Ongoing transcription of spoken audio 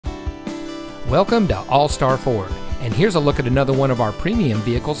Welcome to All-Star Ford, and here's a look at another one of our premium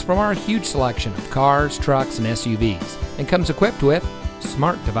vehicles from our huge selection of cars, trucks, and SUVs, and comes equipped with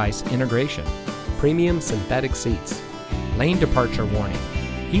smart device integration, premium synthetic seats, lane departure warning,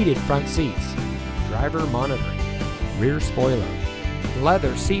 heated front seats, driver monitoring, rear spoiler,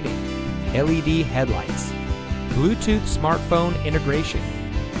 leather seating, LED headlights, Bluetooth smartphone integration,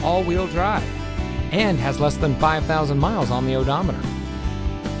 all-wheel drive, and has less than 5,000 miles on the odometer.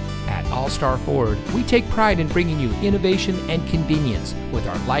 At All-Star Ford, we take pride in bringing you innovation and convenience with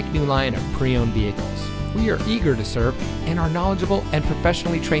our like-new line of pre-owned vehicles. We are eager to serve, and our knowledgeable and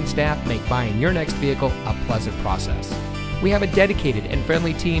professionally trained staff make buying your next vehicle a pleasant process. We have a dedicated and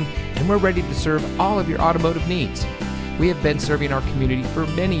friendly team, and we're ready to serve all of your automotive needs. We have been serving our community for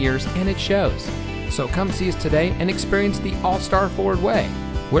many years, and it shows. So come see us today and experience the All-Star Ford way.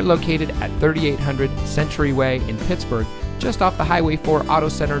 We're located at 3800 Century Way in Pittsburgh, just off the Highway 4 Auto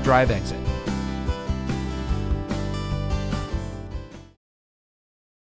Center Drive exit.